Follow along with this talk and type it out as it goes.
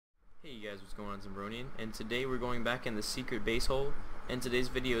Hey you guys, what's going on? It's Envronian, and today we're going back in the secret base hole, and today's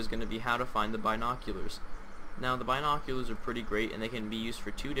video is going to be how to find the binoculars. Now the binoculars are pretty great and they can be used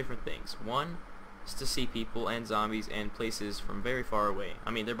for two different things. One is to see people and zombies and places from very far away.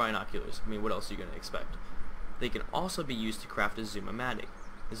 I mean, they're binoculars. I mean, what else are you going to expect? They can also be used to craft a zoom-o-matic.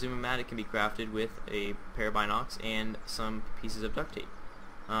 A zoom-o-matic can be crafted with a pair of binocs and some pieces of duct tape.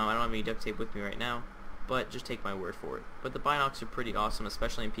 I don't have any duct tape with me right now, but just take my word for it. But the binocs are pretty awesome,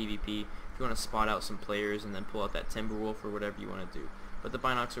 especially in PvP, if you want to spot out some players and then pull out that timberwolf or whatever you want to do. But the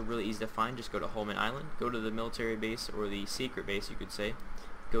binocs are really easy to find. Just go to Holman Island, go to the military base, or the secret base you could say,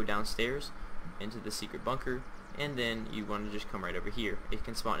 go downstairs into the secret bunker, and then you want to just come right over here. It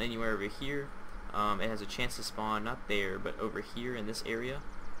can spawn anywhere over here. It has a chance to spawn not there, but over here in this area.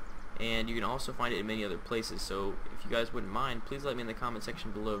 And you can also find it in many other places, so if you guys wouldn't mind, please let me in the comment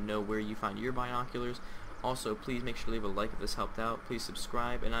section below know where you find your binoculars. Also, please make sure to leave a like if this helped out, please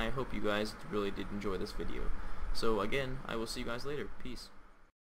subscribe, and I hope you guys really did enjoy this video. So again, I will see you guys later. Peace.